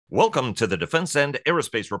Welcome to the Defense and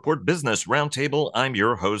Aerospace Report Business Roundtable. I'm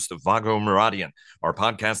your host, Vago Muradian. Our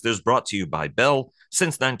podcast is brought to you by Bell.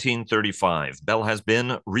 Since 1935, Bell has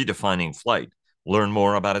been redefining flight. Learn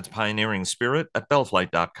more about its pioneering spirit at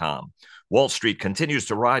bellflight.com. Wall Street continues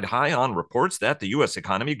to ride high on reports that the U.S.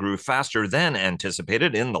 economy grew faster than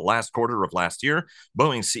anticipated in the last quarter of last year.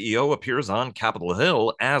 Boeing CEO appears on Capitol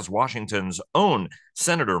Hill as Washington's own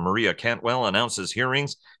Senator Maria Cantwell announces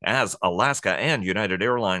hearings as Alaska and United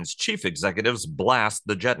Airlines chief executives blast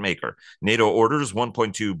the jet maker. NATO orders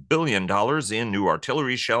 $1.2 billion in new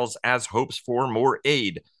artillery shells as hopes for more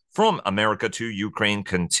aid from America to Ukraine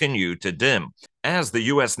continue to dim. As the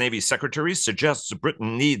U.S. Navy Secretary suggests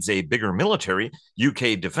Britain needs a bigger military,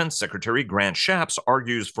 UK Defense Secretary Grant Shapps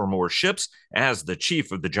argues for more ships, as the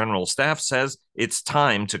Chief of the General Staff says it's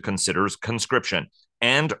time to consider conscription.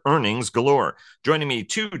 And earnings galore. Joining me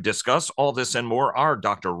to discuss all this and more are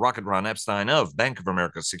Dr. Rocket Ron Epstein of Bank of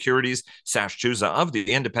America Securities, Sash Chusa of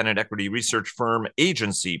the independent equity research firm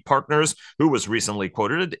Agency Partners, who was recently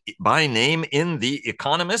quoted by name in The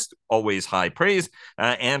Economist, always high praise,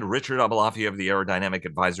 and Richard Abalafi of the Aerodynamic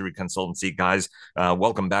Advisory Consultancy. Guys,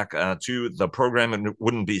 welcome back to the program, and it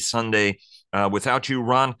wouldn't be Sunday without you.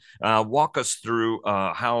 Ron, walk us through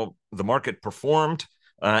how the market performed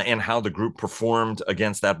and how the group performed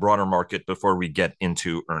against that broader market before we get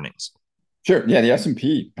into earnings. Sure. Yeah, the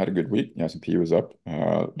S&P had a good week. The S&P was up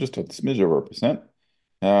just a smidge over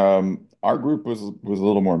 1%. Our group was a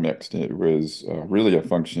little more mixed. It was really a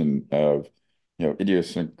function of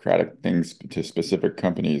idiosyncratic things to specific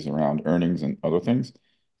companies around earnings and other things.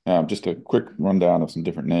 Just a quick rundown of some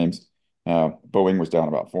different names. Boeing was down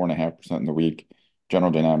about 4.5% in the week.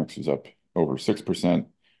 General Dynamics was up over 6%.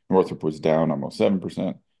 Northrop was down almost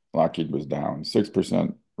 7%. Lockheed was down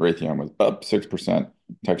 6%. Raytheon was up 6%.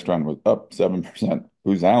 Textron was up 7%.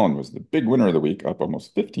 Booz Allen was the big winner of the week, up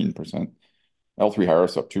almost 15%.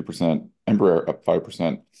 L3Harris up 2%. Embraer up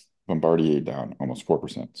 5%. Bombardier down almost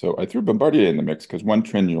 4%. So I threw Bombardier in the mix because one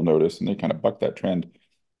trend you'll notice, and they kind of bucked that trend.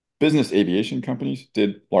 Business aviation companies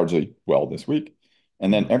did largely well this week.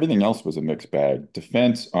 And then everything else was a mixed bag.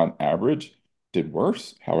 Defense, on average, did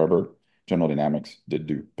worse. However, General Dynamics did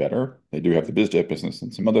do better. They do have the BizJet business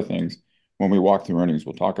and some other things. When we walk through earnings,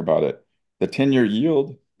 we'll talk about it. The 10-year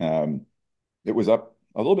yield, it was up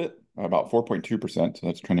a little bit, about 4.2%. So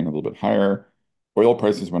that's trending a little bit higher. Oil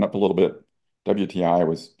prices went up a little bit. WTI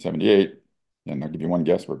was 78. And I'll give you one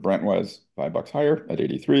guess where Brent was, $5 higher at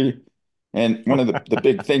 83. And one of the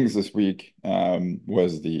big things this week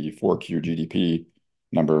was the 4Q GDP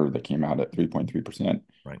number that came out at 3.3%,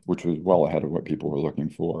 Right. which was well ahead of what people were looking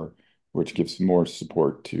for, which gives more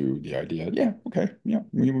support to the idea,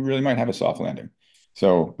 we really might have a soft landing.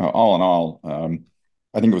 So all in all,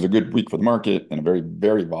 I think it was a good week for the market and a very,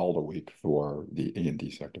 very volatile week for the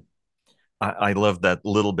A&D sector. I love that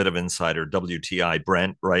little bit of insider WTI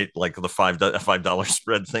Brent, right? Like the $5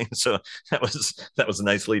 spread thing. So that was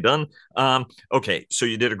nicely done. Okay, so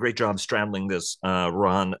you did a great job straddling this,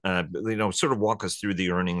 Ron. Sort of walk us through the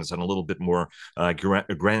earnings on a little bit more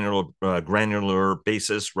granular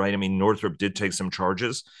basis, right? I mean, Northrop did take some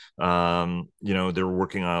charges. They're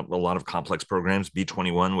working on a lot of complex programs.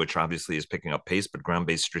 B-21, which obviously is picking up pace, but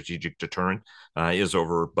ground-based strategic deterrent is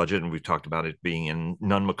over budget, and we've talked about it being in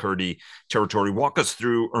non-McCurdy territory. Walk us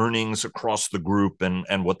through earnings across the group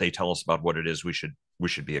and what they tell us about what it is we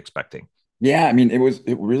should be expecting. Yeah, I mean,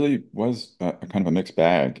 it really was a kind of a mixed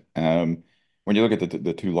bag. When you look at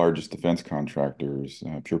the two largest defense contractors,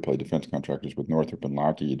 pure play defense contractors with Northrop and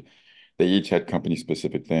Lockheed, they each had company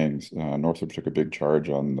specific things. Northrop took a big charge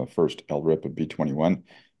on the first LRIP of B-21.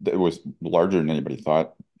 It was larger than anybody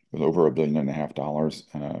thought, with over $1.5 billion.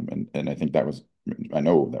 And I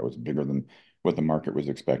know that was bigger than what the market was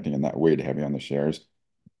expecting, and that weighed heavy on the shares.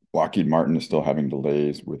 Lockheed Martin is still having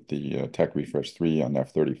delays with the Tech Refresh 3 on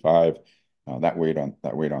F-35. That weighed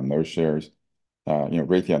on those shares.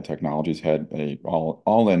 Raytheon Technologies had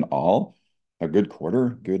all in all a good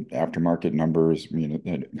quarter, good aftermarket numbers.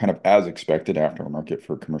 Kind of as expected, aftermarket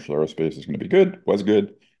for commercial aerospace is going to be good. Was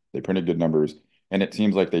good. They printed good numbers, and it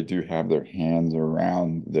seems like they do have their hands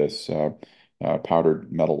around this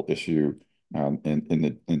powdered metal issue in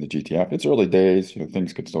the GTF. It's early days.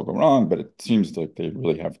 Things could still go wrong, but it seems like they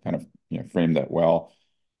really have kind of framed that well.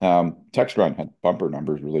 Textron had bumper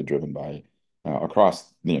numbers really driven by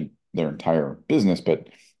across their entire business, but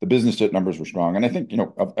the business jet numbers were strong. And I think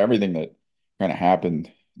of everything that kind of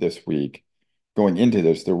happened this week, going into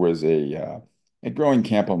this, there was a growing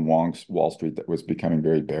camp on Wall Street that was becoming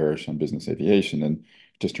very bearish on business aviation, and it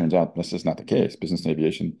just turns out this is not the case. Business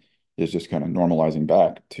aviation is just kind of normalizing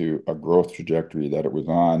back to a growth trajectory that it was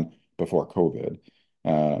on before COVID.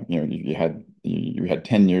 You had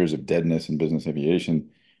 10 years of deadness in business aviation,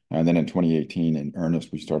 and then in 2018, in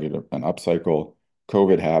earnest, we started an upcycle.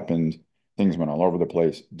 COVID happened, things went all over the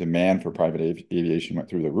place. Demand for private aviation went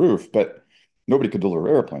through the roof, but nobody could deliver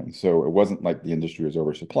airplanes, so it wasn't like the industry was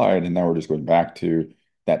oversupplied, and now we're just going back to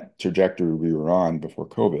that trajectory we were on before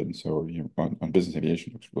COVID. So, on business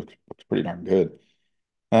aviation looks pretty darn good.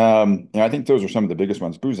 I think those are some of the biggest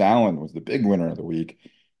ones. Booz Allen was the big winner of the week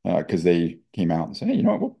because they came out and said, "Hey, you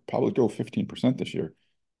know what? We'll probably go 15% this year,"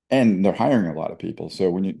 and they're hiring a lot of people.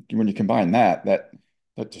 So when you combine that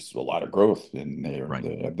just a lot of growth in there,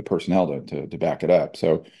 Right. the personnel to back it up.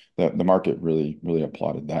 So the market really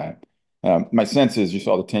applauded that. My sense is you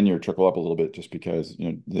saw the 10-year trickle up a little bit just because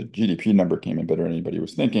the GDP number came in better than anybody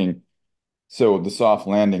was thinking. So the soft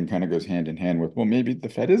landing kind of goes hand in hand with, well, maybe the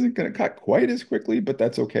Fed isn't going to cut quite as quickly, but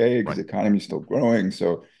that's okay because Right. the economy's still growing.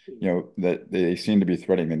 So, that they seem to be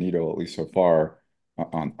threading the needle, at least so far,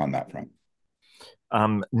 on that front.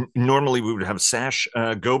 Normally we would have Sash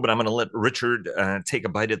go, but I'm going to let Richard take a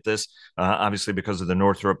bite at this, obviously because of the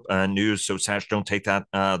Northrop news. So Sash, don't take that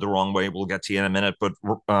the wrong way. We'll get to you in a minute. But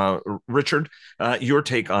Richard, your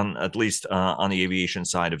take on at least on the aviation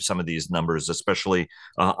side of some of these numbers, especially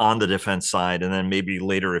on the defense side, and then maybe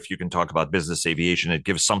later if you can talk about business aviation, it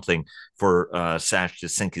gives something for Sash to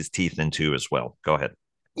sink his teeth into as well. Go ahead.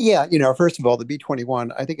 Yeah, first of all, the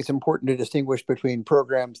B-21, I think it's important to distinguish between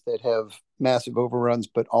programs that have massive overruns,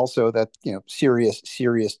 but also that,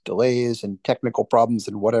 serious delays and technical problems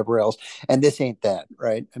and whatever else. And this ain't that,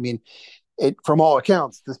 right? I mean, from all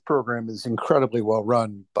accounts, this program is incredibly well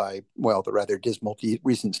run by, well, the rather dismal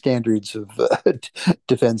recent standards of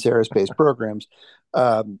defense aerospace programs.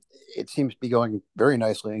 It seems to be going very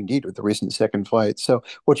nicely indeed with the recent second flight. So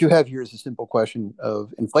what you have here is a simple question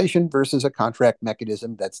of inflation versus a contract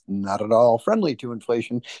mechanism that's not at all friendly to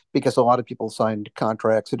inflation, because a lot of people signed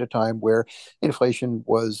contracts at a time where inflation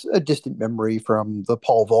was a distant memory from the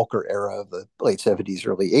Paul Volcker era of the late 70s,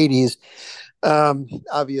 early 80s.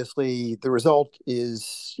 Obviously, the result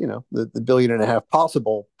is, the billion and a half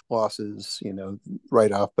possible losses,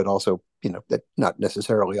 write off, but also, that not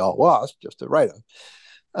necessarily all lost, just a write off.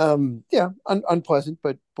 Yeah, unpleasant,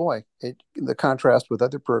 but boy, the contrast with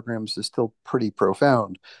other programs is still pretty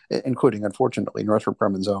profound, including, unfortunately, Northrop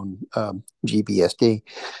Grumman's own GBSD,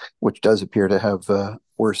 which does appear to have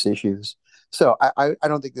worse issues. So I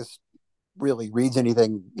don't think this really reads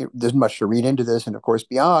anything. There's much to read into this, and of course,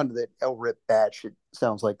 beyond that LRIP batch, it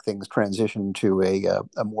sounds like things transition to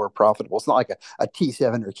a more profitable. It's not like a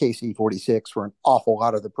T7 or KC-46 where an awful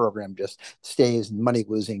lot of the program just stays in money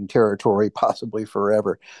losing territory, possibly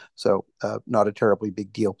forever. So not a terribly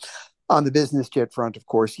big deal. On the business jet front, of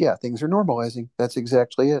course, yeah, things are normalizing. That's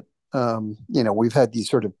exactly it. We've had these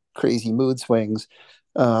sort of crazy mood swings.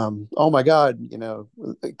 Oh my God,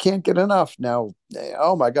 can't get enough now.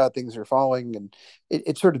 Oh my God, things are falling, and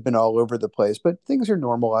it's sort of been all over the place, but things are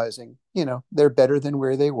normalizing. They're better than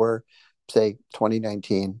where they were, say,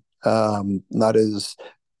 2019. Not as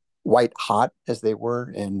white hot as they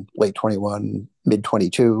were in late 21, mid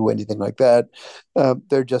 22, anything like that.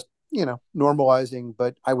 They're just, normalizing,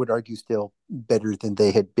 but I would argue still better than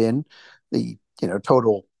they had been. The,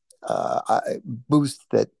 total boost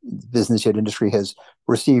that the business jet industry has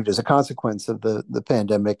received as a consequence of the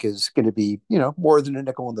pandemic is going to be, more than a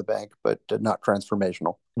nickel in the bank, but not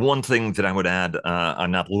transformational. One thing that I would add,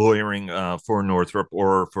 I'm not lawyering for Northrop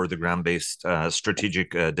or for the ground-based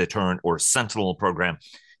strategic deterrent or Sentinel program.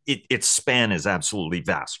 Its span is absolutely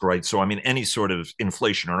vast, right? So, I mean, any sort of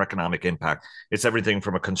inflation or economic impact, it's everything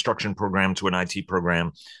from a construction program to an IT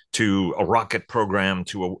program to a rocket program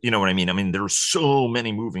to a, you know what I mean? I mean, there's so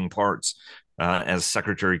many moving parts. As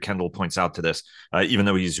Secretary Kendall points out to this, even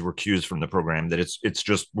though he's recused from the program, that it's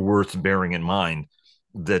just worth bearing in mind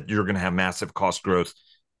that you're going to have massive cost growth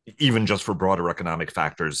even just for broader economic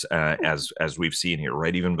factors, as we've seen here,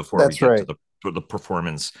 right? Even before we That's get to right. the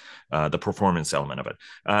performance element of it.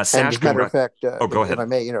 And Sash, as a matter of fact, oh, go if ahead. I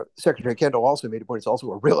may, Secretary Kendall also made a point. It's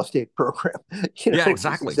also a real estate program, Yeah, which is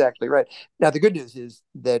exactly. exactly right. Now, the good news is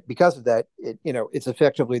that because of that, it's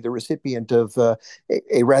effectively the recipient of a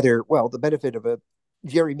rather, well, the benefit of a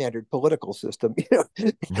gerrymandered political system. It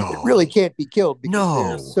really No, can't be killed because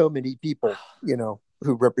there are no. so many people,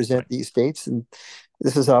 who represent Right. these states, and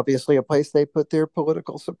this is obviously a place they put their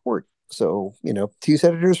political support. So, two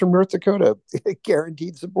senators from North Dakota,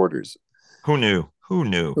 guaranteed supporters. Who knew? Who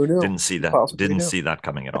knew? Who knew? Didn't see that. Possibly Didn't knew. see that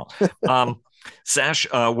coming at all. Sash,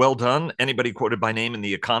 well done. Anybody quoted by name in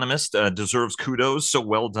The Economist deserves kudos. So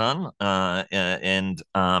well done.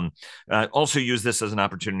 Also use this as an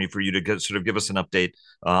opportunity for you to sort of give us an update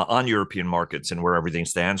on European markets and where everything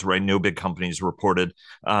stands, right? No big companies reported.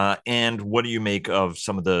 And what do you make of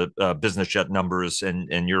some of the business jet numbers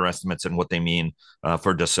and your estimates and what they mean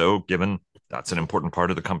for Dassault, given that's an important part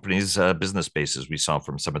of the company's business base, as we saw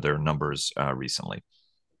from some of their numbers recently?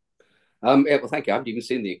 Yeah, well, thank you. I haven't even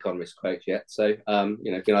seen the Economist quote yet, so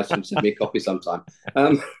it'd be nice to send me a copy sometime.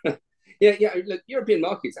 Yeah. Look, European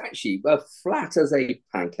markets actually were flat as a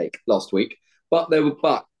pancake last week, but there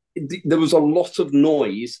was a lot of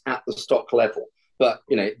noise at the stock level. But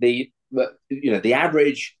the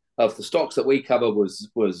average of the stocks that we cover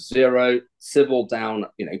was zero. Civil down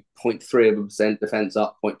 0.3%, defence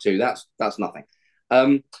up 0.2. That's nothing.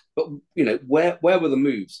 But where were the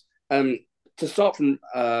moves? To start from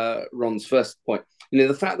Ron's first point,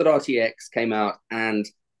 the fact that RTX came out and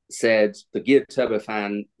said the geared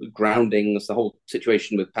turbofan groundings, the whole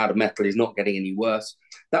situation with powder metal is not getting any worse,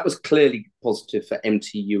 that was clearly positive for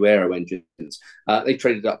MTU Aero Engines. They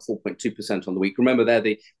traded up 4.2% on the week. Remember,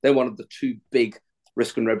 they're one of the two big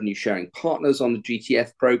risk and revenue sharing partners on the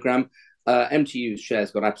GTF program. MTU's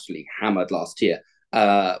shares got absolutely hammered last year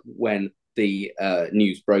when the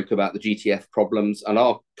news broke about the GTF problems, and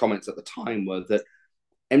our comments at the time were that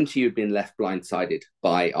MTU had been left blindsided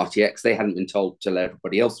by RTX. They hadn't been told till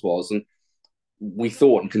everybody else was, and we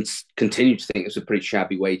thought and continue to think it's a pretty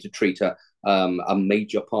shabby way to treat a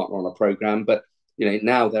major partner on a program. But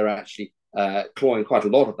now they're actually clawing quite a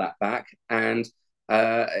lot of that back, and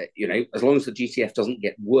as long as the GTF doesn't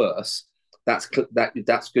get worse, that's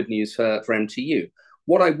good news for MTU.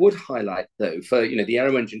 What I would highlight, though, for the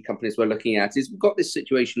aero engine companies we're looking at is we've got this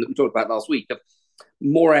situation that we talked about last week of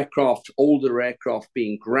more aircraft, older aircraft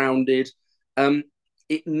being grounded.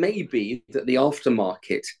 It may be that the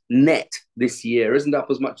aftermarket net this year isn't up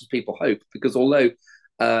as much as people hope, because although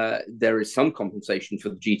there is some compensation for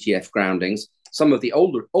the GTF groundings, some of the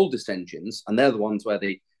oldest engines, and they're the ones where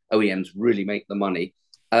the OEMs really make the money,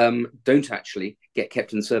 don't actually get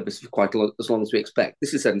kept in service for quite as long as we expect.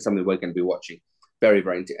 This is certainly something we're going to be watching very,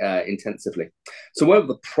 very intensively. So one of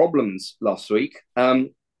the problems last week,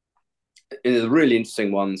 the really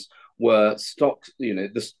interesting ones were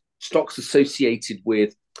the stocks associated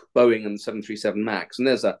with Boeing and the 737 MAX. And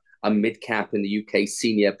there's a mid-cap in the UK,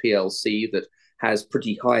 Senior PLC, that has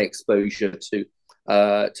pretty high exposure to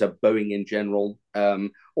Boeing in general.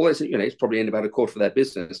 Although it's probably in about a quarter of their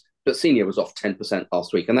business, but Senior was off 10%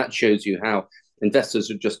 last week. And that shows you how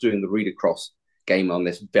investors are just doing the read across game on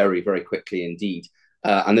this very, very quickly indeed.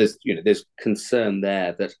 And there's concern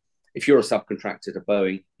there that if you're a subcontractor to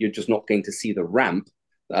Boeing, you're just not going to see the ramp,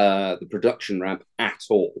 the production ramp at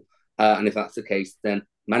all. And if that's the case, then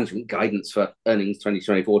management guidance for earnings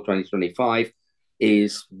 2024, 2025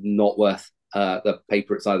 is not worth the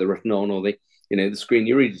paper it's either written on or the screen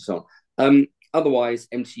you read it on. Otherwise,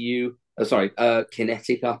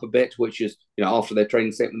 Kinetic up a bit, which is after their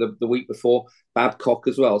trading statement the week before, Babcock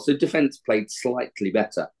as well. So defence played slightly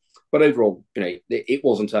better, but overall, it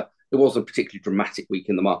wasn't a particularly dramatic week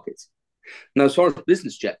in the markets. Now, as far as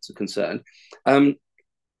business jets are concerned, I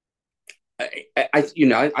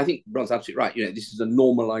think Ron's absolutely right. This is a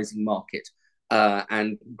normalizing market,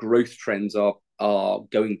 and growth trends are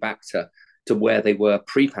going back to where they were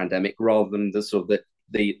pre-pandemic rather than the sort of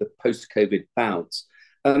the post-COVID bounce.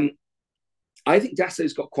 I think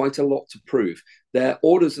Dassault's got quite a lot to prove. Their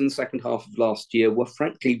orders in the second half of last year were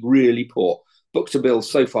frankly really poor. Book-to-bill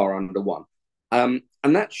so far under one. And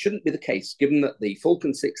that shouldn't be the case, given that the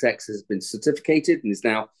Falcon 6X has been certificated and is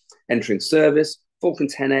now entering service. Falcon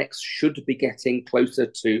 10X should be getting closer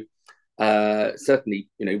to certainly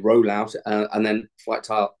rollout, and then flight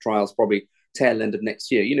trials probably tail end of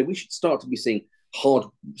next year. We should start to be seeing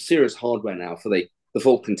serious hardware now for the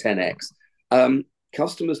Falcon 10X.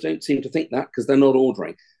 Customers don't seem to think that because they're not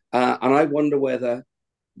ordering. And I wonder whether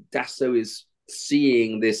Dassault is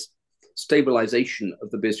seeing this stabilization of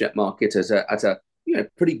the bizjet market at a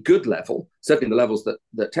pretty good level, certainly the levels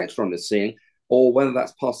that Textron is seeing, or whether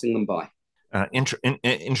that's passing them by.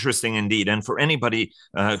 Interesting indeed. And for anybody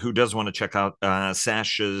who does want to check out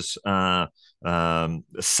Sash's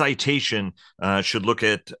citation, should look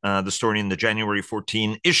at the story in the January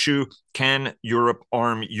 14 issue, Can Europe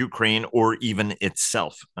Arm Ukraine or Even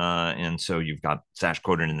Itself? And so you've got Sash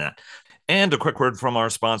quoted in that. And a quick word from our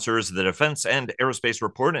sponsors. The Defense and Aerospace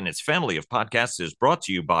Report and its family of podcasts is brought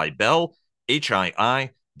to you by Bell, HII,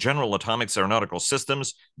 General Atomics Aeronautical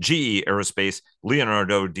Systems, GE Aerospace,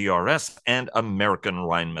 Leonardo DRS, and American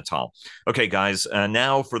Rheinmetall. Okay, guys,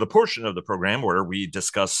 now for the portion of the program where we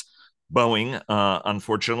discuss Boeing,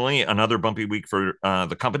 unfortunately, another bumpy week for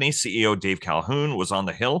the company. CEO Dave Calhoun was on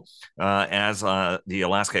the Hill as the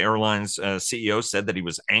Alaska Airlines CEO said that he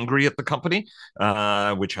was angry at the company,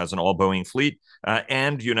 which has an all Boeing fleet.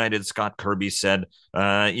 And United Scott Kirby said,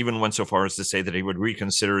 even went so far as to say that he would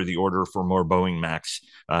reconsider the order for more Boeing MAX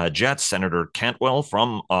jets. Senator Cantwell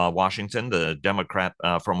from Washington, the Democrat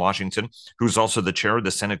from Washington, who's also the chair of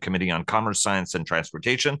the Senate Committee on Commerce, Science, and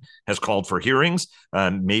Transportation, has called for hearings,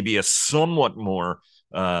 maybe a somewhat more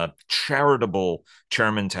charitable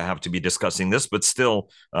chairman to have to be discussing this, but still,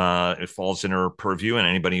 it falls in her purview, and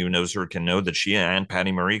anybody who knows her can know that she and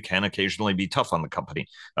Patty Murray can occasionally be tough on the company.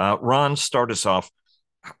 Ron, start us off.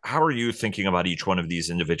 How are you thinking about each one of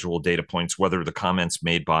these individual data points, whether the comments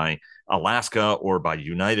made by Alaska or by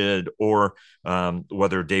United, or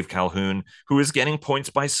whether Dave Calhoun, who is getting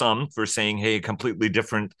points by some for saying, hey, a completely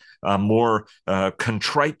different, more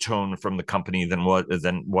contrite tone from the company than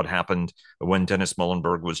what happened when Dennis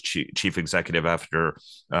Muhlenberg was chief executive after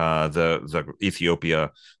the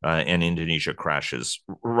Ethiopia and Indonesia crashes.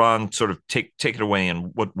 Ron, sort of take it away,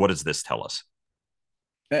 and what does this tell us?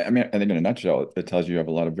 I mean, I think in a nutshell, it tells you have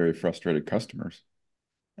a lot of very frustrated customers.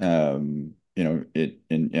 And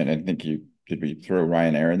I think did we throw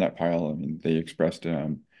Ryanair in that pile? I mean, they expressed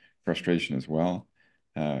frustration as well.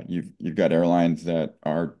 You've got airlines that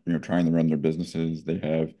are trying to run their businesses. They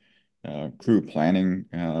have crew planning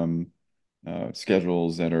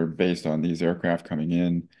schedules that are based on these aircraft coming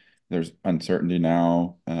in. There's uncertainty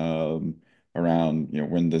now around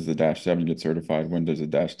when does the Dash 7 get certified? When does the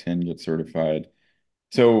Dash 10 get certified?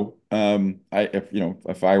 So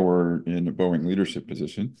if I were in a Boeing leadership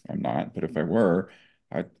position, I'm not, but if I were,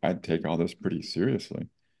 I'd take all this pretty seriously.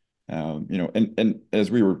 And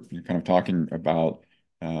as we were kind of talking about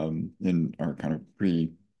in our kind of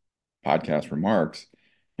pre-podcast remarks,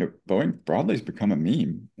 Boeing broadly has become a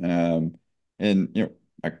meme. And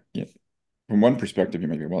from one perspective, you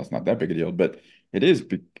may go, well, it's not that big a deal, but it is,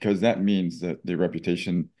 because that means that the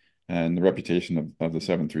reputation of the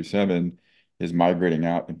 737 is migrating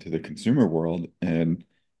out into the consumer world, and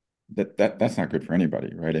that's not good for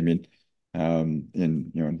anybody, right? I mean,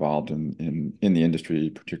 involved in the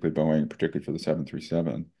industry, particularly Boeing, particularly for the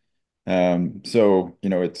 737. So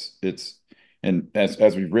it's and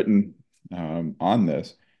as we've written on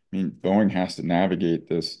this, I mean, Boeing has to navigate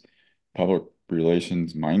this public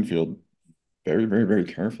relations minefield very, very, very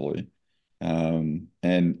carefully. And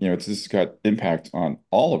it's just got impact on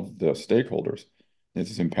all of the stakeholders.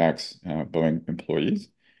 This impacts Boeing employees.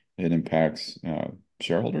 It impacts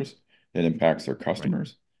shareholders. It impacts their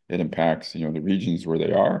customers. It impacts the regions where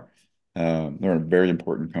they are. They're a very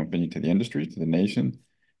important company to the industry, to the nation.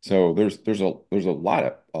 So there's a lot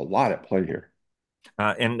at play here.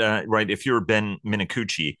 Right, if you're Ben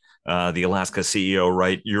Minicucci, the Alaska CEO,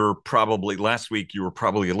 right, last week you were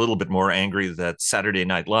probably a little bit more angry that Saturday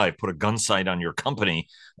Night Live put a gun sight on your company,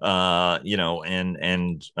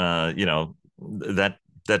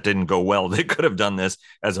 that didn't go well. They could have done this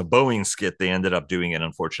as a Boeing skit. They ended up doing it,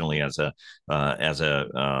 unfortunately, as an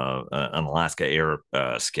Alaska Air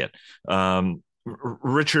skit.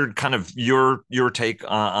 Richard, kind of your take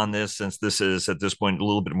on this, since this is at this point a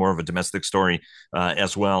little bit more of a domestic story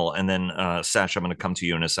as well. And then Sash, I'm going to come to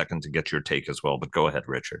you in a second to get your take as well. But go ahead,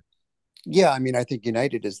 Richard. Yeah, I mean, I think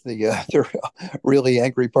United is the really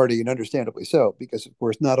angry party, and understandably so, because of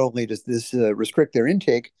course not only does this restrict their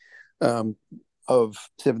intake of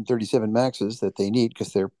 737 Maxes that they need,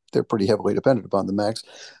 because they're pretty heavily dependent upon the Max,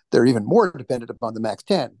 they're even more dependent upon the Max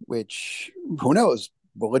 10, which who knows,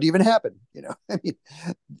 will it even happen? I mean,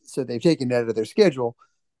 so they've taken that out of their schedule.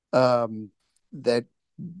 That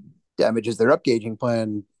damages their upgauging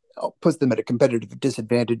plan, puts them at a competitive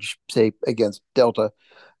disadvantage, say, against Delta,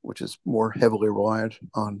 which is more heavily reliant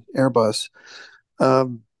on Airbus.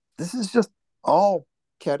 This is just all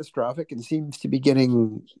catastrophic and seems to be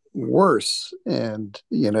getting worse. And,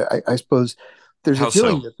 I suppose there's a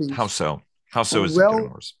feeling that things... How so is it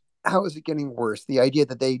getting worse? How is it getting worse? The idea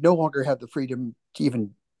that they no longer have the freedom to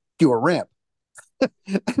even do a ramp. I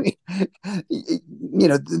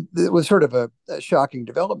mean, it was sort of a shocking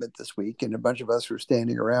development this week, and a bunch of us were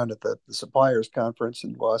standing around at the suppliers conference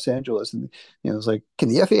in Los Angeles, and it was like, can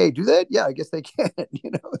the FAA do that? Yeah, I guess they can.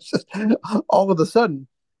 It's just all of a sudden,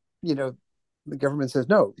 the government says,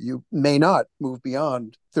 no, you may not move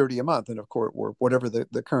beyond 30 a month, and of course, or whatever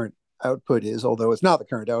the current output is, although it's not the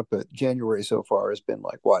current output. January so far has been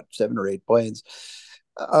like 7 or 8 planes.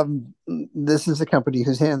 This is a company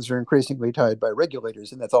whose hands are increasingly tied by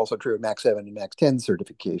regulators, and that's also true of Max 7 and Max 10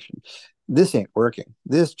 certification. This ain't working.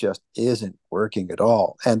 This just isn't working at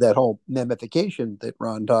all. And that whole memification that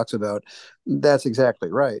Ron talks about, that's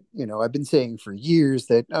exactly right. I've been saying for years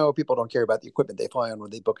that, oh, people don't care about the equipment they fly on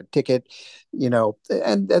when they book a ticket,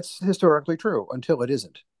 and that's historically true until it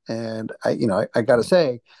isn't. And I got to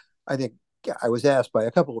say, I think I was asked by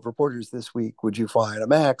a couple of reporters this week, would you fly on a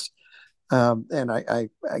Max? And I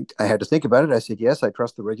had to think about it. I said, yes, I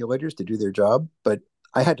trust the regulators to do their job, but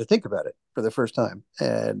I had to think about it for the first time.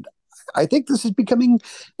 And I think this is becoming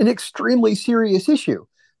an extremely serious issue.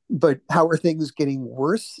 But how are things getting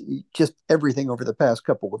worse? Just everything over the past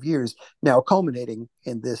couple of years, now culminating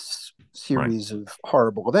in this series of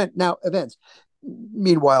horrible events.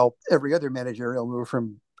 Meanwhile, every other managerial move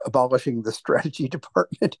from abolishing the strategy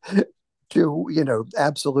department to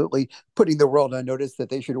absolutely putting the world on notice that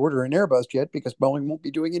they should order an Airbus jet because Boeing won't be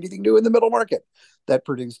doing anything new in the middle market. That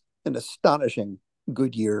produced an astonishing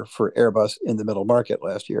good year for Airbus in the middle market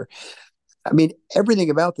last year. I mean, everything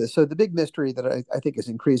about this. So the big mystery that I think is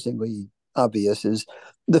increasingly obvious is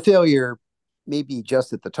the failure maybe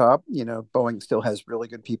just at the top. Boeing still has really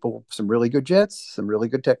good people, some really good jets, some really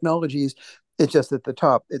good technologies. It's just at the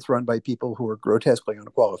top, it's run by people who are grotesquely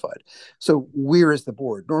unqualified. So where is the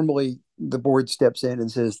board? Normally, the board steps in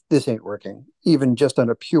and says, this ain't working, even just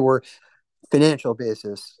on a pure financial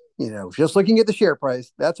basis. Just looking at the share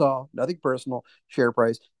price, that's all, nothing personal, share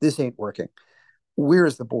price, this ain't working. Where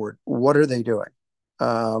is the board? What are they doing?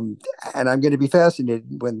 And I'm going to be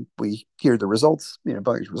fascinated when we hear the results,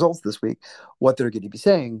 Boeing's results this week, what they're going to be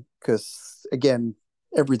saying, because again,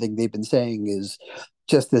 everything they've been saying is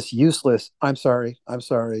just this useless, I'm sorry,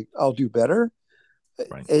 I'll do better.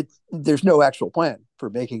 Right. There's no actual plan for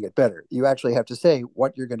making it better. You actually have to say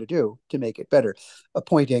what you're going to do to make it better.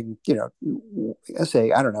 Appointing,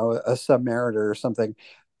 say, I don't know, a submariner or something.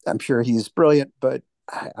 I'm sure he's brilliant, but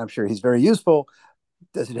I'm sure he's very useful.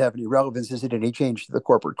 Does it have any relevance? Is it any change to the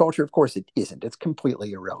corporate culture? Of course it isn't. It's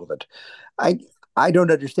completely irrelevant. I I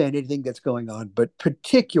don't understand anything that's going on, but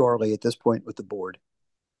particularly at this point with the board.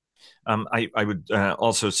 I would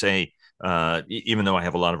also say, even though I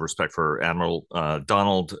have a lot of respect for Admiral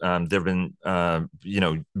Donald, there have been,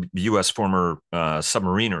 U.S. former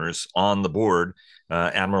submariners on the board.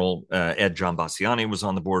 Admiral Ed John Bassiani was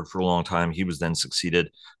on the board for a long time. He was then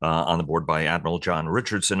succeeded on the board by Admiral John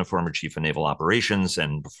Richardson, a former chief of naval operations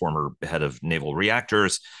and former head of naval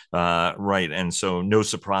reactors. Right. And so no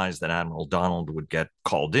surprise that Admiral Donald would get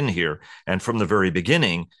called in here. And from the very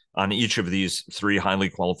beginning, on each of these three highly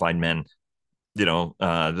qualified men,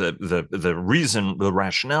 the reason, the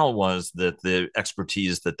rationale was that the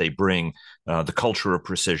expertise that they bring, the culture of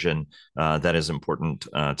precision, that is important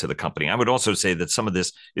to the company. I would also say that some of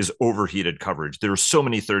this is overheated coverage. There are so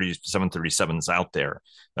many 737s out there,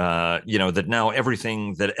 that now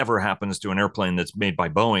everything that ever happens to an airplane that's made by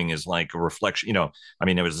Boeing is like a reflection. I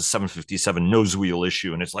mean, it was a 757 nose wheel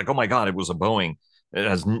issue, and it's like, oh my God, it was a Boeing. It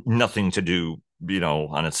has nothing to do,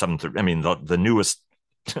 on its 730. I mean, the newest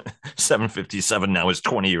 757 now is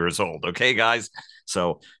 20 years old. Okay, guys.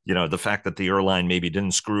 So, the fact that the airline maybe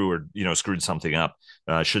didn't screw or, screwed something up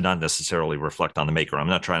should not necessarily reflect on the maker. I'm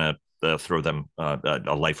not trying to throw them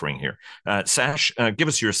a life ring here. Sash, give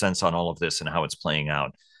us your sense on all of this and how it's playing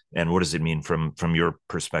out. And what does it mean from your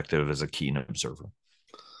perspective as a keen observer?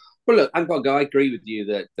 Well, look, I agree with you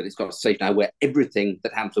that it's got a stage now where everything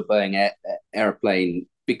that happens to a Boeing airplane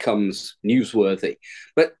becomes newsworthy.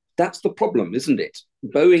 But that's the problem, isn't it?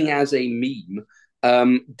 Boeing as a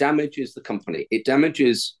meme damages the company. It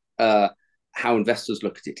damages how investors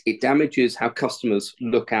look at it. It damages how customers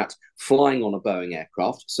look at flying on a Boeing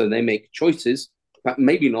aircraft. So they make choices, but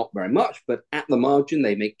maybe not very much, but at the margin,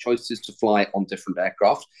 they make choices to fly on different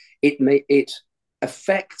aircraft. It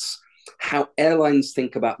affects how airlines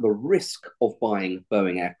think about the risk of buying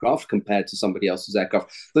Boeing aircraft compared to somebody else's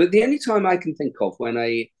aircraft. But the only time I can think of when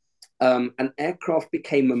an aircraft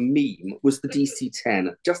became a meme was the DC-10.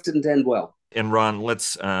 It just didn't end well. And Ron,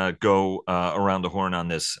 let's go around the horn on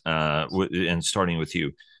this, and starting with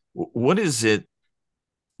you. What is it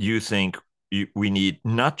you think we need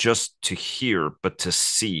not just to hear, but to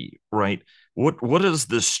see, right? What does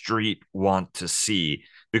the street want to see?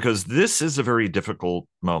 Because this is a very difficult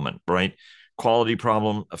moment, right? Quality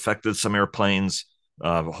problem affected some airplanes,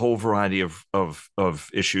 a whole variety of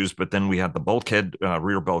issues. But then we had the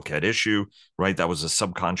rear bulkhead issue, right? That was a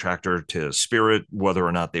subcontractor to Spirit. Whether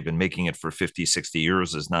or not they've been making it for 50, 60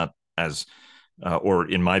 years is not as, or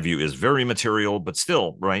in my view, is very material, but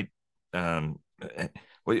still, right?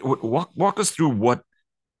 Walk us through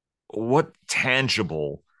what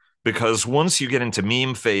tangible because once you get into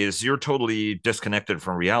meme phase, you're totally disconnected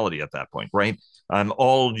from reality at that point, right?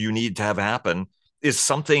 All you need to have happen is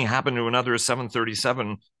something happen to another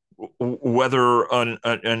 737, whether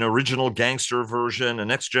an original gangster version, a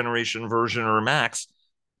next generation version, or a Max,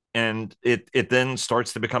 and it then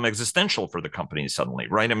starts to become existential for the company suddenly,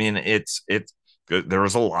 right? I mean, it's there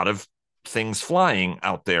is a lot of things flying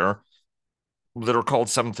out there that are called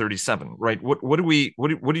 737, right? What do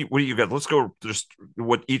you got? Let's go just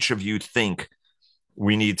what each of you think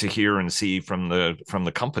we need to hear and see from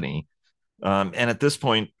the company. And at this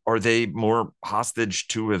point, are they more hostage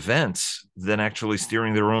to events than actually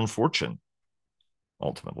steering their own fortune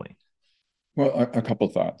ultimately? Well, a couple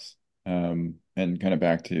thoughts, and kind of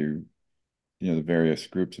back to the various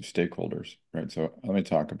groups of stakeholders, right? So let me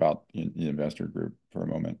talk about the investor group for a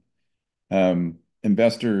moment.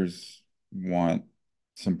 Investors want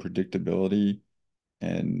some predictability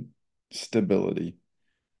and stability.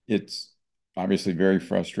 It's obviously very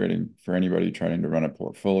frustrating for anybody trying to run a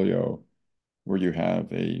portfolio where you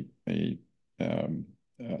have a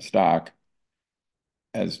stock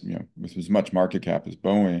as with as much market cap as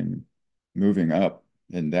Boeing moving up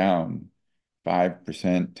and down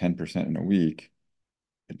 5%, 10% in a week.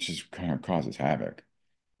 It just kind of causes havoc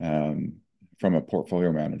from a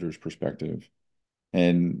portfolio manager's perspective.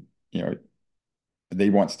 And they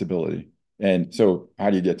want stability. And so how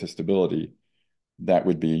do you get to stability? That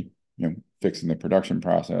would be fixing the production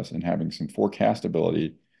process and having some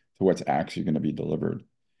forecastability to what's actually going to be delivered.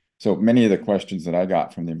 So many of the questions that I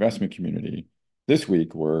got from the investment community this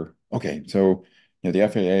week were, okay, so the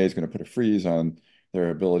FAA is going to put a freeze on their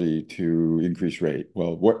ability to increase rate.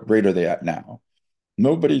 Well, what rate are they at now?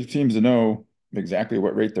 Nobody seems to know exactly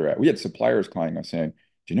what rate they're at. We had suppliers calling us saying,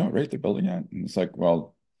 do you know what rate they're building at? And it's like,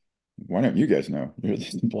 well, why don't you guys know? You're the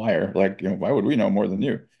supplier. Like, why would we know more than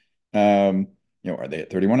you? Are they at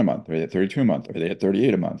 31 a month? Are they at 32 a month? Are they at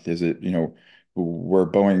 38 a month? Is it, where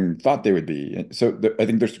Boeing thought they would be? And so I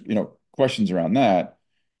think there's, questions around that.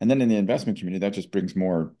 And then in the investment community, that just brings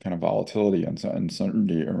more kind of volatility and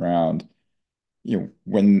uncertainty around,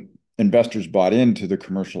 when investors bought into the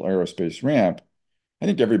commercial aerospace ramp. I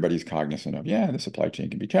think everybody's cognizant of, the supply chain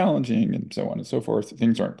can be challenging and so on and so forth.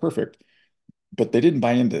 Things aren't perfect, but they didn't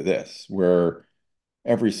buy into this, where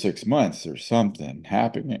every 6 months there's something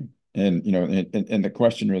happening. And, and the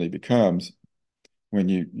question really becomes,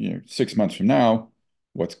 when 6 months from now,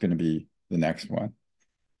 what's going to be the next one?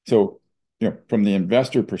 So, from the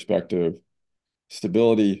investor perspective,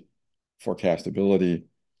 stability, forecastability,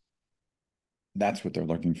 that's what they're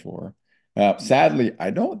looking for. Sadly, I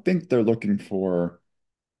don't think they're looking for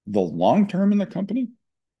the long term in the company,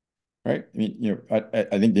 right? I mean, I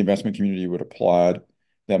think the investment community would applaud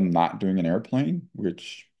them not doing an airplane,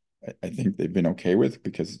 which I think they've been okay with,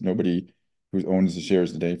 because nobody who owns the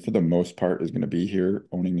shares today, for the most part, is going to be here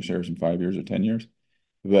owning the shares in 5 years or 10 years.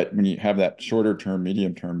 But when you have that shorter term,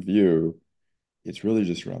 medium term view, it's really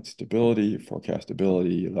just around stability,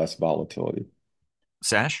 forecastability, less volatility.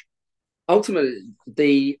 Sash? Ultimately,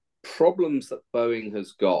 the problems that Boeing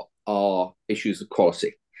has got are issues of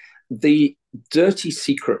quality. The dirty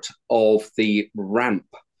secret of the ramp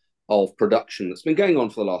of production that's been going on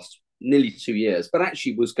for the last nearly 2 years, but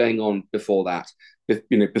actually was going on before that,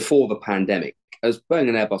 before the pandemic, as Boeing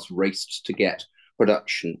and Airbus raced to get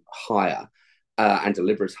production higher and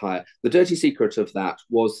deliveries higher. The dirty secret of that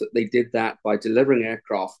was that they did that by delivering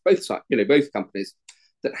aircraft, both companies,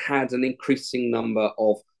 that had an increasing number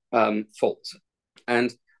of faults.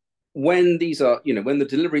 And when these are, when the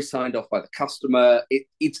delivery is signed off by the customer,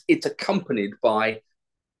 it's accompanied by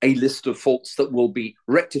a list of faults that will be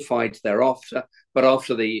rectified thereafter. But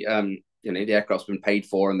after the the aircraft's been paid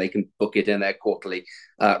for, and they can book it in their quarterly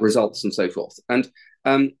results and so forth. And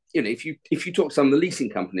if you talk to some of the leasing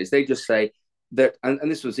companies, they just say that, and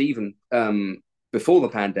this was even before the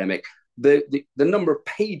pandemic, the number of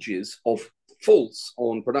pages of faults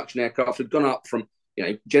on production aircraft had gone up from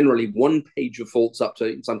generally 1 page of faults up to,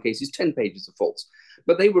 in some cases, 10 pages of faults.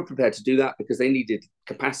 But they were prepared to do that because they needed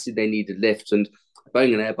capacity, they needed lift, and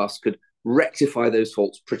Boeing and Airbus could rectify those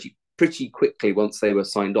faults pretty quickly once they were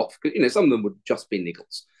signed off. Some of them would just be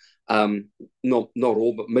niggles. Not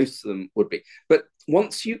all, but most of them would be. But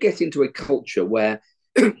once you get into a culture where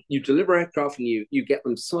you deliver aircraft and you get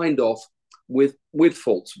them signed off with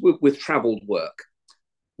faults, with traveled work,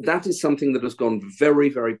 that is something that has gone very,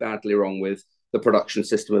 very badly wrong with the production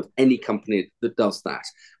system of any company that does that.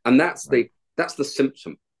 And that's the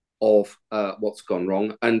symptom of what's gone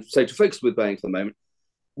wrong. And so, to focus with Boeing for the moment,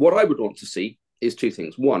 what I would want to see is two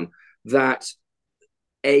things. One, that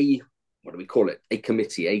a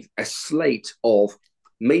committee, a slate of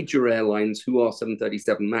major airlines who are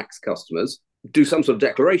 737 MAX customers do some sort of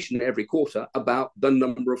declaration every quarter about the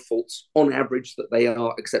number of faults on average that they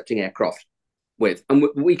are accepting aircraft with, and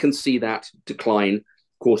we can see that decline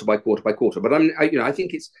quarter by quarter by quarter. But I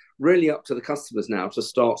think it's really up to the customers now to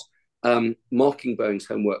start marking Boeing's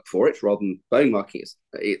homework for it, rather than Boeing marking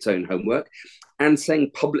its own homework, and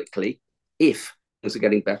saying publicly if things are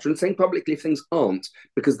getting better, and saying publicly if things aren't,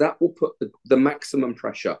 because that will put the maximum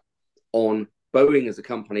pressure on Boeing as a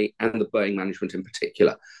company and the Boeing management in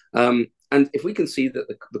particular. And if we can see that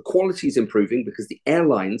the quality is improving because the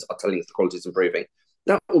airlines are telling us the quality is improving,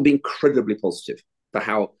 that will be incredibly positive for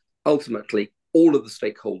how ultimately all of the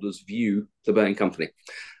stakeholders view the Boeing company.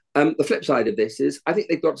 The flip side of this is I think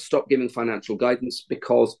they've got to stop giving financial guidance,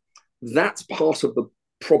 because that's part of the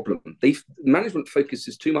problem. Management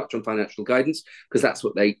focuses too much on financial guidance because that's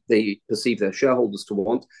what they perceive their shareholders to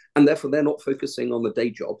want, and therefore they're not focusing on the day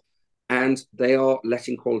job, and they are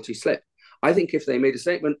letting quality slip. I think if they made a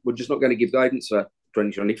statement, we're just not going to give guidance for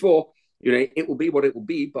 2024, it will be what it will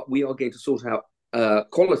be, but we are going to sort out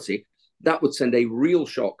quality, that would send a real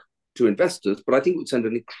shock to investors, but I think it would send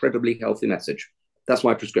an incredibly healthy message. That's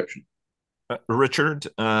my prescription. Richard,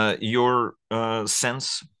 your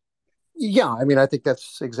sense? Yeah, I mean, I think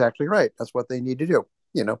that's exactly right. That's what they need to do.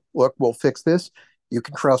 Look, we'll fix this. You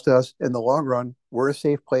can trust us in the long run. We're a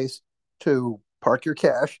safe place to park your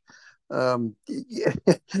cash. This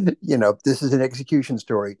is an execution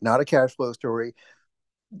story, not a cash flow story.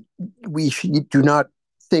 We do not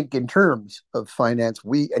think in terms of finance.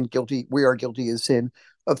 We are guilty as sin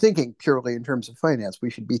of thinking purely in terms of finance.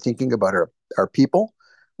 We should be thinking about our people.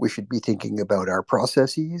 We should be thinking about our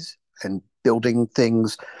processes and building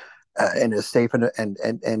things in a safe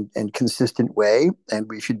and consistent way. And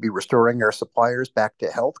we should be restoring our suppliers back to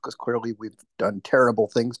health, because clearly we've done terrible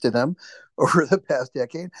things to them over the past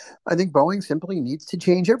decade. I think Boeing simply needs to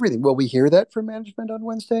change everything. Will we hear that from management on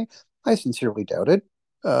Wednesday? I sincerely doubt it.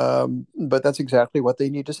 But that's exactly what they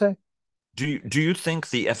need to say. Do you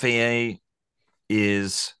think the FAA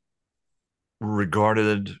is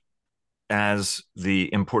regarded as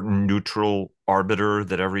the important neutral arbiter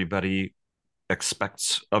that everybody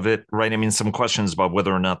expects of it, right? I mean, some questions about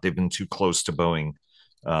whether or not they've been too close to Boeing.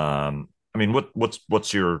 I mean,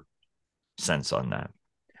 what's your sense on that?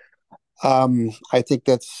 I think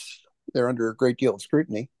they're under a great deal of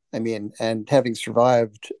scrutiny. I mean, and having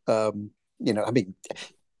survived,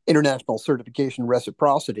 international certification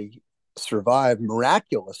reciprocity survived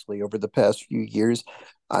miraculously over the past few years.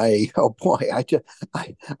 I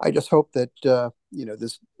just hope that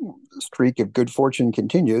this streak of good fortune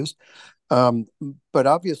continues. But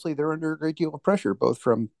obviously, they're under a great deal of pressure, both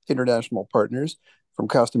from international partners, from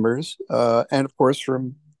customers, and of course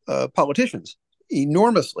from politicians.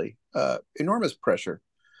 Enormous pressure.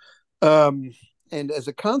 And as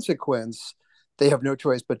a consequence, they have no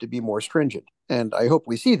choice but to be more stringent. And I hope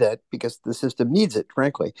we see that, because the system needs it,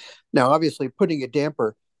 frankly. Now, obviously, putting a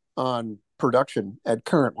damper on production at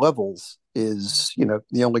current levels is,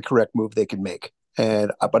 the only correct move they can make.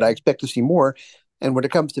 But I expect to see more. And when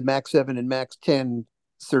it comes to Max 7 and Max 10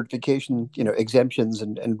 certification, exemptions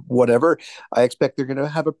and whatever, I expect they're going to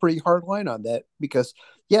have a pretty hard line on that, because,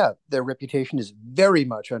 their reputation is very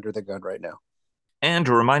much under the gun right now. And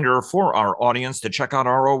a reminder for our audience to check out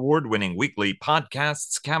our award-winning weekly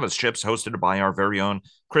podcasts, Cavas Chips, hosted by our very own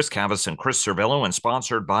Chris Cavas and Chris Cervello, and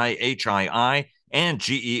sponsored by HII and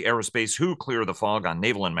GE Aerospace, who clear the fog on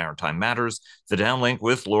naval and maritime matters. The Downlink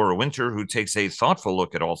with Laura Winter, who takes a thoughtful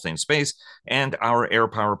look at all things space, and our Air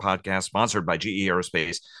Power podcast, sponsored by GE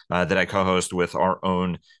Aerospace, that I co-host with our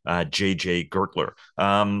own JJ Gertler.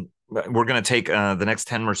 We're going to take the next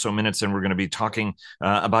 10 or so minutes, and we're going to be talking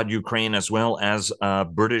about Ukraine as well as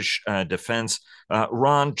British defense.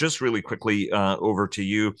 Ron, just really quickly over to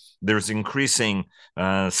you. There's increasing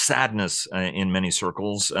sadness in many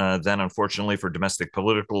circles, then unfortunately for domestic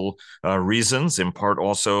political reasons, in part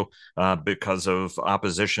also because of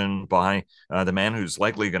opposition by the man who's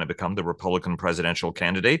likely going to become the Republican presidential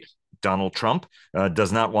candidate. Donald Trump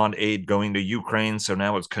does not want aid going to Ukraine, so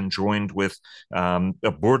now it's conjoined with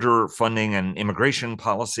a border funding and immigration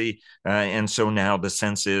policy. And so now the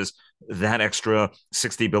sense is that extra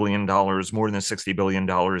 $60 billion, more than $60 billion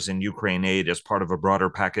in Ukraine aid as part of a broader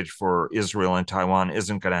package for Israel and Taiwan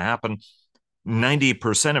isn't going to happen.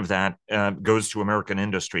 90% of that goes to American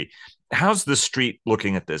industry. How's the street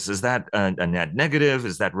looking at this? Is that a net negative?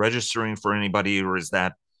 Is that registering for anybody, or is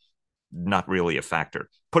that not really a factor?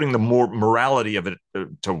 Putting the more morality of it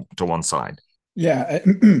to one side. Yeah,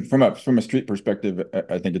 from a street perspective,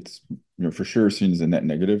 I think it's for sure seen as a net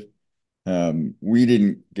negative. We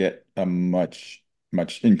didn't get much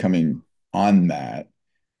incoming on that.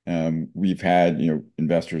 We've had,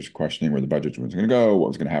 investors questioning where the budget was going to go, what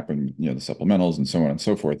was going to happen, the supplementals and so on and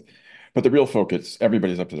so forth. But the real focus,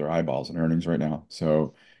 everybody's up to their eyeballs in earnings right now.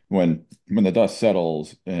 So when the dust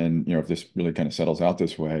settles and, if this really kind of settles out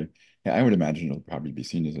this way, yeah, I would imagine it'll probably be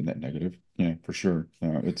seen as a net negative. Yeah, for sure.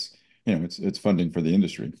 It's funding for the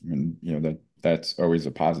industry. And, that's always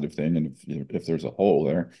a positive thing. And if there's a hole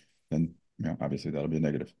there, then, obviously that'll be a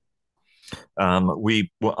negative.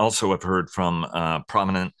 We also have heard from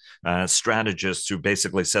prominent strategists who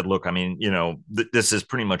basically said, "Look, I mean, this is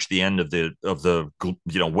pretty much the end of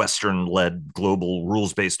the Western-led global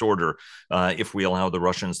rules-based order if we allow the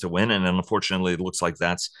Russians to win." And unfortunately, it looks like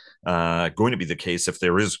that's going to be the case if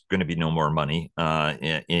there is going to be no more money.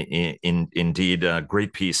 Indeed, a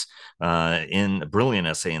great piece in a brilliant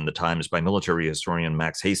essay in the Times by military historian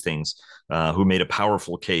Max Hastings, who made a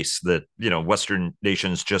powerful case that Western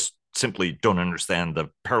nations just simply don't understand the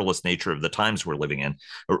perilous nature of the times we're living in.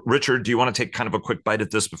 Richard, do you want to take kind of a quick bite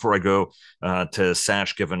at this before I go to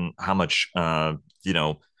Sash, given how much,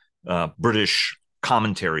 British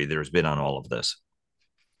commentary there's been on all of this?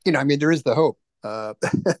 I mean, there is the hope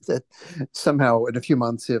that somehow in a few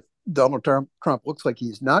months, if Donald Trump looks like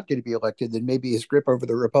he's not going to be elected, then maybe his grip over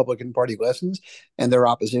the Republican Party lessens and their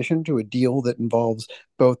opposition to a deal that involves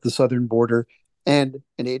both the southern border and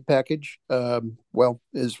an aid package,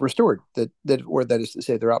 is restored. That is to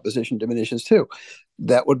say, their opposition diminishes too.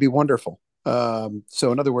 That would be wonderful.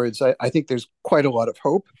 So, in other words, I think there's quite a lot of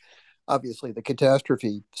hope. Obviously, the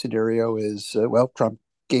catastrophe scenario is Trump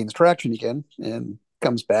gains traction again and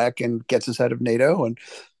comes back and gets us out of NATO and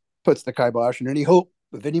puts the kibosh on any hope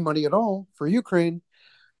of any money at all for Ukraine.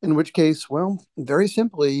 In which case, very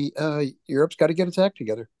simply, Europe's got to get its act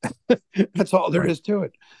together. That's all there is to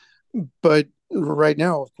it. But right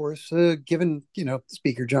now, of course, given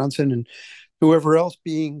Speaker Johnson and whoever else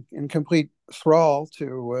being in complete thrall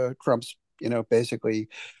to Trump's basically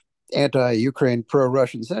anti-Ukraine,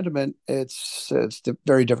 pro-Russian sentiment, it's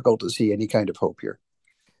very difficult to see any kind of hope here.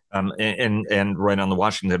 And right on the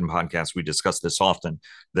Washington podcast, we discussed this often,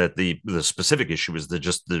 that the specific issue is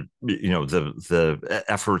the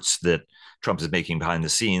efforts that Trump is making behind the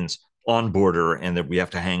scenes on border, and that we have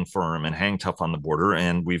to hang firm and hang tough on the border.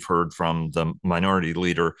 And we've heard from the minority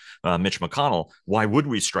leader, Mitch McConnell, why would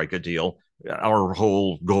we strike a deal? Our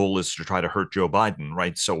whole goal is to try to hurt Joe Biden,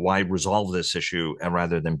 right? So why resolve this issue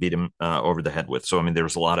rather than beat him over the head with? So, I mean,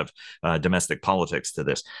 there's a lot of domestic politics to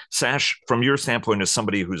this. Sash, from your standpoint as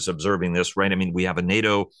somebody who's observing this, right? I mean, we have a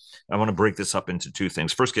NATO. I want to break this up into two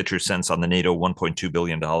things. First, get your sense on the NATO $1.2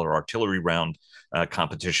 billion artillery round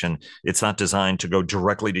competition. It's not designed to go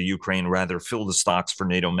directly to Ukraine, rather fill the stocks for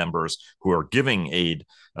NATO members who are giving aid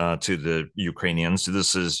to the Ukrainians.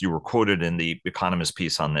 This is, you were quoted in the Economist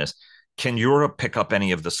piece on this. Can Europe pick up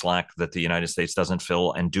any of the slack that the United States doesn't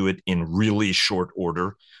fill and do it in really short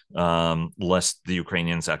order, lest the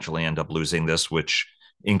Ukrainians actually end up losing this, which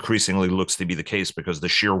increasingly looks to be the case because the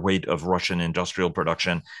sheer weight of Russian industrial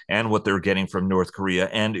production and what they're getting from North Korea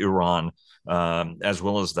and Iran, as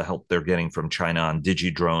well as the help they're getting from China on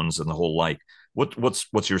digi-drones and the whole like.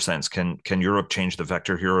 What's your sense? Can Europe change the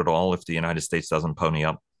vector here at all if the United States doesn't pony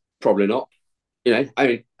up? Probably not. I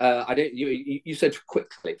mean, I don't. You said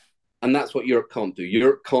quickly, and that's what Europe can't do.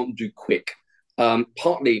 Europe can't do quick,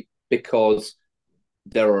 partly because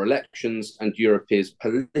there are elections and Europe is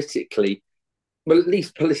politically, well, at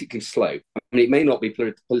least politically slow. I mean, it may not be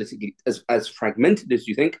politically as fragmented as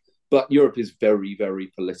you think, but Europe is very,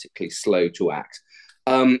 very politically slow to act.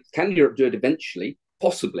 Can Europe do it eventually?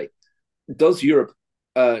 Possibly. Does Europe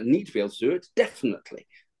need to be able to do it? Definitely.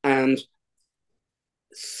 And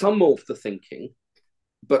some of the thinking,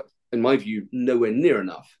 but in my view, nowhere near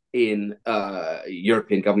enough in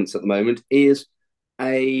European governments at the moment, is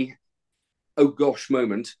a oh gosh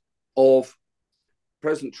moment of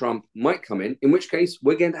President Trump might come in which case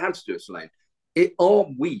we're going to have to do it alone. Are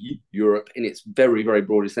we, Europe, in its very, very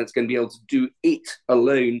broadest sense, going to be able to do it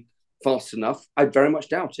alone fast enough? I very much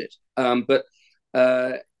doubt it. But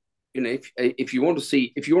if you want to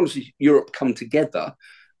see Europe come together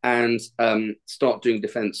and start doing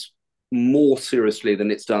defence more seriously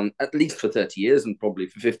than it's done, at least for 30 years and probably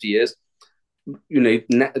for 50 years,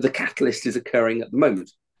 the catalyst is occurring at the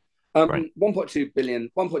moment. Right. 1.2 billion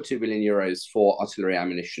euros for artillery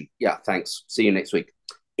ammunition. Yeah, thanks. See you next week.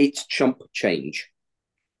 It's chump change.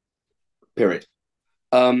 Period.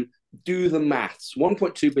 Do the maths.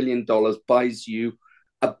 $1.2 billion buys you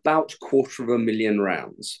about 250,000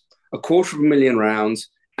 rounds. 250,000 rounds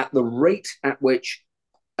at the rate at which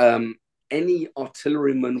any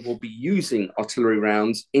artilleryman will be using artillery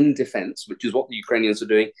rounds in defense, which is what the Ukrainians are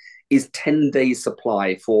doing, is 10 days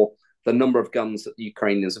supply for the number of guns that the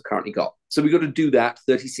Ukrainians have currently got. So we've got to do that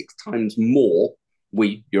 36 times more.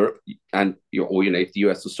 We, Europe, and if the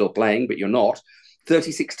US are still playing, but you're not,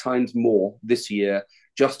 36 times more this year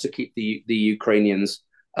just to keep the Ukrainians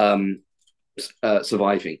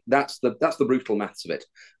surviving. That's the brutal maths of it.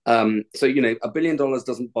 So $1 billion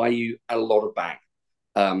doesn't buy you a lot of bang.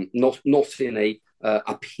 Not in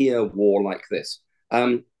a peer war like this.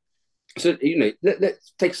 So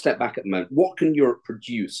let's take a step back at the moment. What can Europe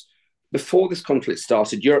produce? Before this conflict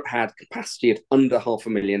started, Europe had capacity of under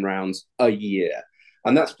 500,000 rounds a year,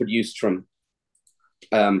 and that's produced from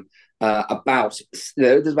there's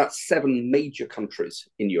about 7 major countries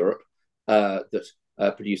in Europe that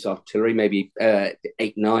produce artillery, maybe 8,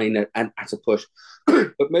 9 and at a push,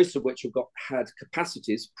 but most of which have had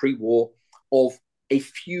capacities pre-war of a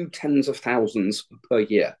few tens of thousands per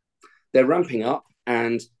year. They're ramping up,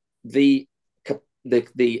 and the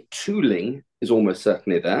tooling is almost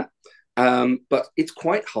certainly there, but it's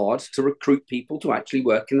quite hard to recruit people to actually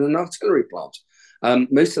work in an artillery plant.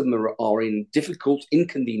 Most of them are in difficult,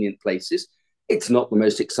 inconvenient places. It's not the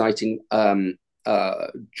most exciting job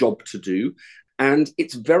to do, and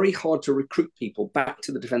it's very hard to recruit people back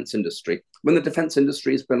to the defense industry when the defense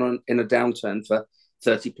industry has been in a downturn for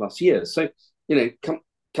 30 plus years. So,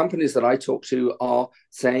 companies that I talk to are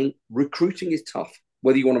saying recruiting is tough.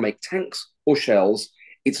 Whether you want to make tanks or shells,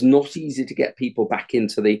 it's not easy to get people back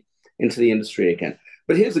into the industry again.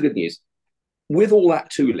 But here's the good news. With all that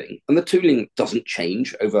tooling, and the tooling doesn't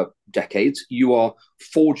change over decades, you are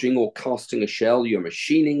forging or casting a shell, you're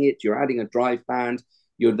machining it, you're adding a drive band,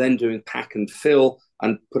 you're then doing pack and fill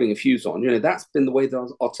and putting a fuse on. That's been the way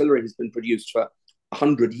that artillery has been produced for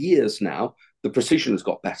 100 years now. The precision has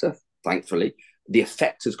got better, thankfully. The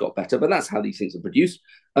effect has got better, but that's how these things are produced.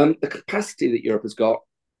 The capacity that Europe has got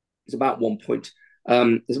is about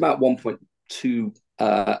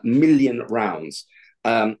 1.2 million rounds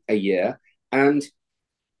a year. And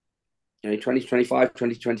 2025,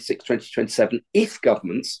 2026, 2027, if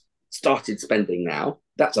governments started spending now,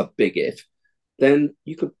 that's a big if, then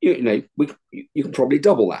you can probably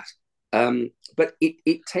double that. But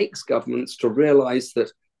it takes governments to realize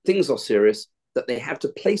that things are serious, that they have to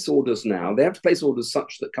place orders now. They have to place orders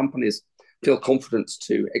such that companies feel confident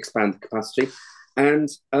to expand the capacity. And,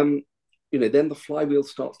 then the flywheel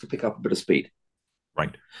starts to pick up a bit of speed.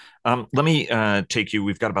 Right. Let me take you.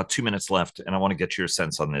 We've got about 2 minutes left, and I want to get your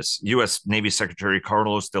sense on this. U.S. Navy Secretary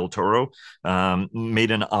Carlos del Toro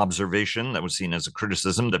made an observation that was seen as a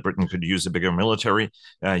criticism that Britain could use a bigger military.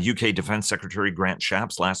 UK Defense Secretary Grant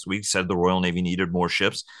Shapps last week said the Royal Navy needed more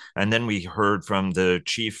ships. And then we heard from the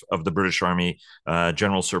Chief of the British Army,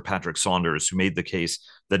 General Sir Patrick Saunders, who made the case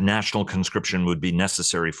that national conscription would be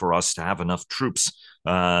necessary for us to have enough troops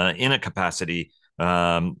in a capacity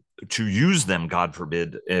to use them, God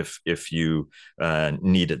forbid, if you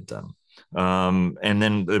needed them. And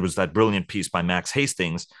then there was that brilliant piece by Max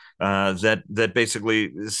Hastings that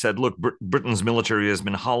basically said, look, Britain's military has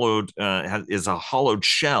been is a hollowed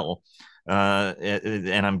shell.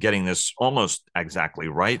 And I'm getting this almost exactly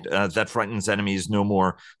right, that frightens enemies no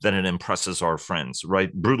more than it impresses our friends,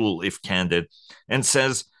 right? Brutal if candid, and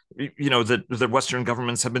says, that the Western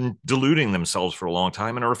governments have been deluding themselves for a long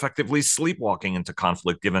time and are effectively sleepwalking into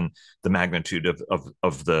conflict, given the magnitude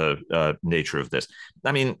of the nature of this.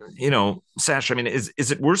 I mean, Sash,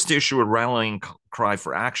 is it worse to issue a rallying cry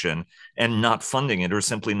for action and not funding it, or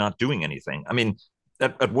simply not doing anything? I mean,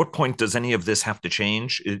 at what point does any of this have to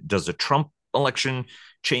change? Does a Trump election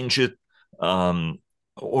change it?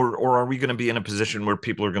 Or are we going to be in a position where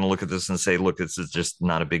people are going to look at this and say, look, this is just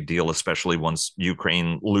not a big deal, especially once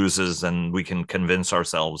Ukraine loses and we can convince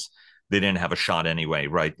ourselves they didn't have a shot anyway,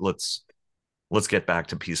 right? Let's get back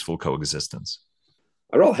to peaceful coexistence.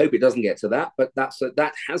 I rather hope it doesn't get to that, but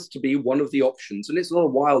that has to be one of the options, and it's not a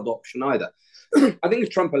wild option either. I think the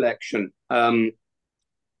Trump election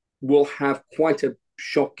will have quite a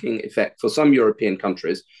shocking effect for some European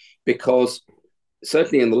countries, because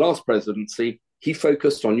certainly in the last presidency, he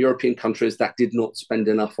focused on European countries that did not spend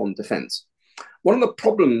enough on defense. One of the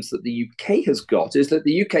problems that the UK has got is that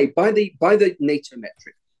the UK, by the NATO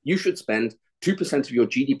metric, you should spend 2% of your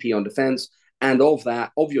GDP on defense, and of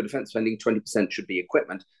your defense spending, 20% should be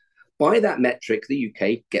equipment. By that metric, the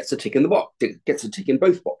UK gets a tick in the box, gets a tick in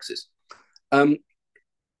both boxes.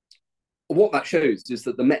 What that shows is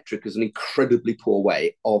that the metric is an incredibly poor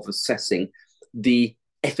way of assessing the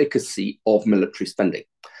efficacy of military spending.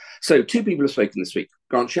 So 2 people have spoken this week: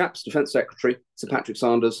 Grant Shapps, Defence Secretary, Sir Patrick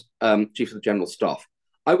Saunders, Chief of the General Staff.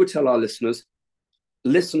 I would tell our listeners,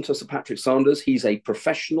 listen to Sir Patrick Saunders. He's a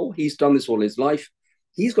professional. He's done this all his life.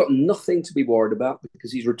 He's got nothing to be worried about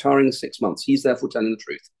because he's retiring in 6 months. He's therefore telling the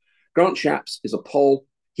truth. Grant Shapps is a poll.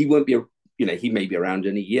 He won't be, he may be around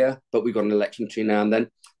in a year, but we've got an election between now and then.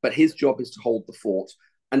 But his job is to hold the fort.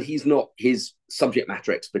 And his subject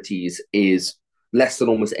matter expertise is less than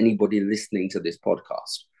almost anybody listening to this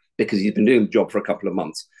podcast because he's been doing the job for a couple of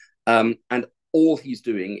months. And all he's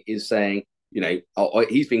doing is saying,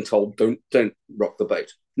 he's being told, don't rock the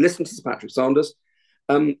boat. Listen to Sir Patrick Sanders.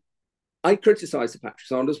 I criticise Sir Patrick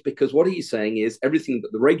Sanders because what he's saying is everything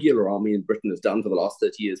that the regular army in Britain has done for the last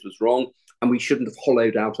 30 years was wrong, and we shouldn't have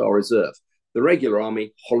hollowed out our reserve. The regular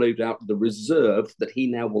army hollowed out the reserve that he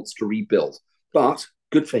now wants to rebuild. But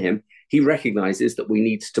good for him, he recognises that we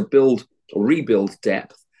need to build or rebuild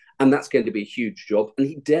depth, and that's going to be a huge job. And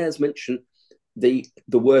he dares mention the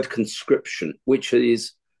word conscription, which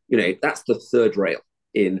is, that's the third rail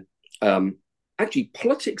in actually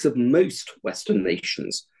politics of most Western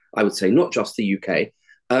nations. I would say, not just the UK.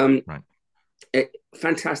 Right.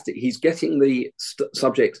 Fantastic. He's getting the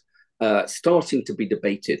subject starting to be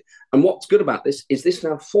debated. And what's good about this is this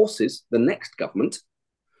now forces the next government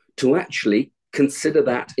to actually consider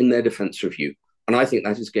that in their defence review. And I think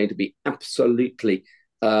that is going to be absolutely,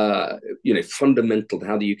 fundamental to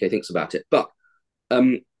how the UK thinks about it. But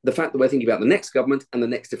the fact that we're thinking about the next government and the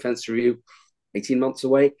next defence review, 18 months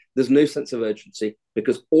away, there's no sense of urgency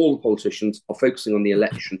because all the politicians are focusing on the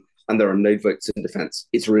election and there are no votes in defence.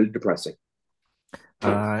 It's really depressing.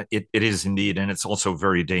 It is indeed, and it's also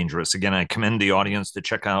very dangerous. Again, I commend the audience to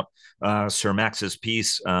check out Sir Max's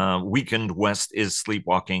piece. Weakened West is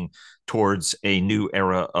sleepwalking towards a new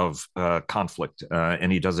era of conflict,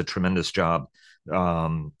 and he does a tremendous job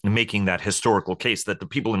making that historical case that the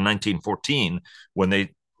people in 1914, when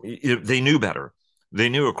they knew better. They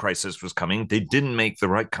knew a crisis was coming. They didn't make the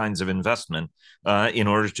right kinds of investment in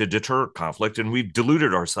order to deter conflict. And we've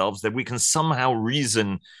deluded ourselves that we can somehow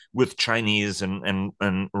reason with Chinese and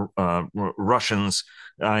Russians,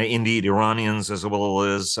 indeed Iranians, as well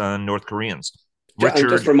as North Koreans. Richard, and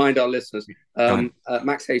just remind our listeners,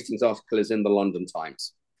 Max Hastings' article is in the London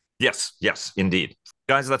Times. Yes, indeed.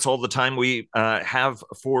 Guys, that's all the time we have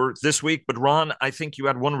for this week. But Ron, I think you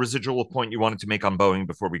had one residual point you wanted to make on Boeing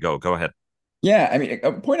before we go. Go ahead. Yeah, I mean,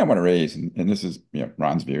 a point I want to raise, and this is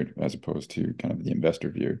Ron's view as opposed to kind of the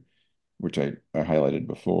investor view, which I highlighted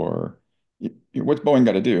before. What's Boeing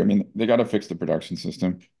got to do? I mean, they got to fix the production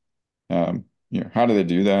system. How do they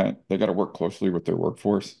do that? They got to work closely with their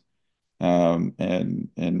workforce, and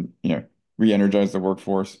re-energize the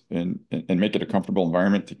workforce and make it a comfortable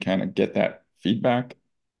environment to kind of get that feedback.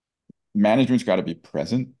 Management's got to be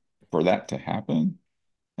present for that to happen.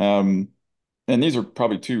 And these are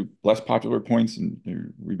probably two less popular points,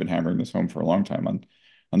 and we've been hammering this home for a long time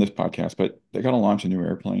on this podcast, but they got to launch a new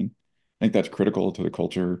airplane. I think that's critical to the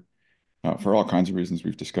culture for all kinds of reasons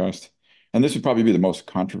we've discussed. And this would probably be the most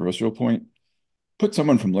controversial point. Put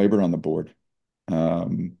someone from labor on the board,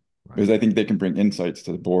 because I think they can bring insights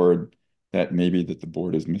to the board that the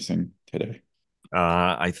board is missing today.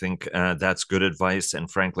 I think that's good advice, and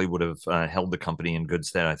frankly would have held the company in good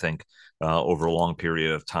stead, I think, over a long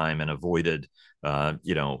period of time and avoided some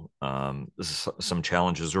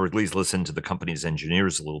challenges, or at least listen to the company's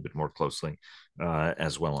engineers a little bit more closely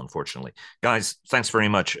as well, unfortunately. Guys, thanks very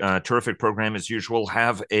much. Terrific program as usual.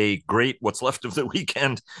 Have a great, what's left of the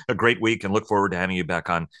weekend, a great week, and look forward to having you back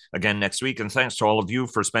on again next week. And thanks to all of you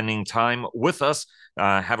for spending time with us.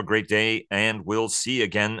 Have a great day, and we'll see you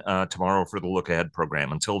again tomorrow for the Look Ahead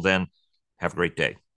program. Until then, have a great day.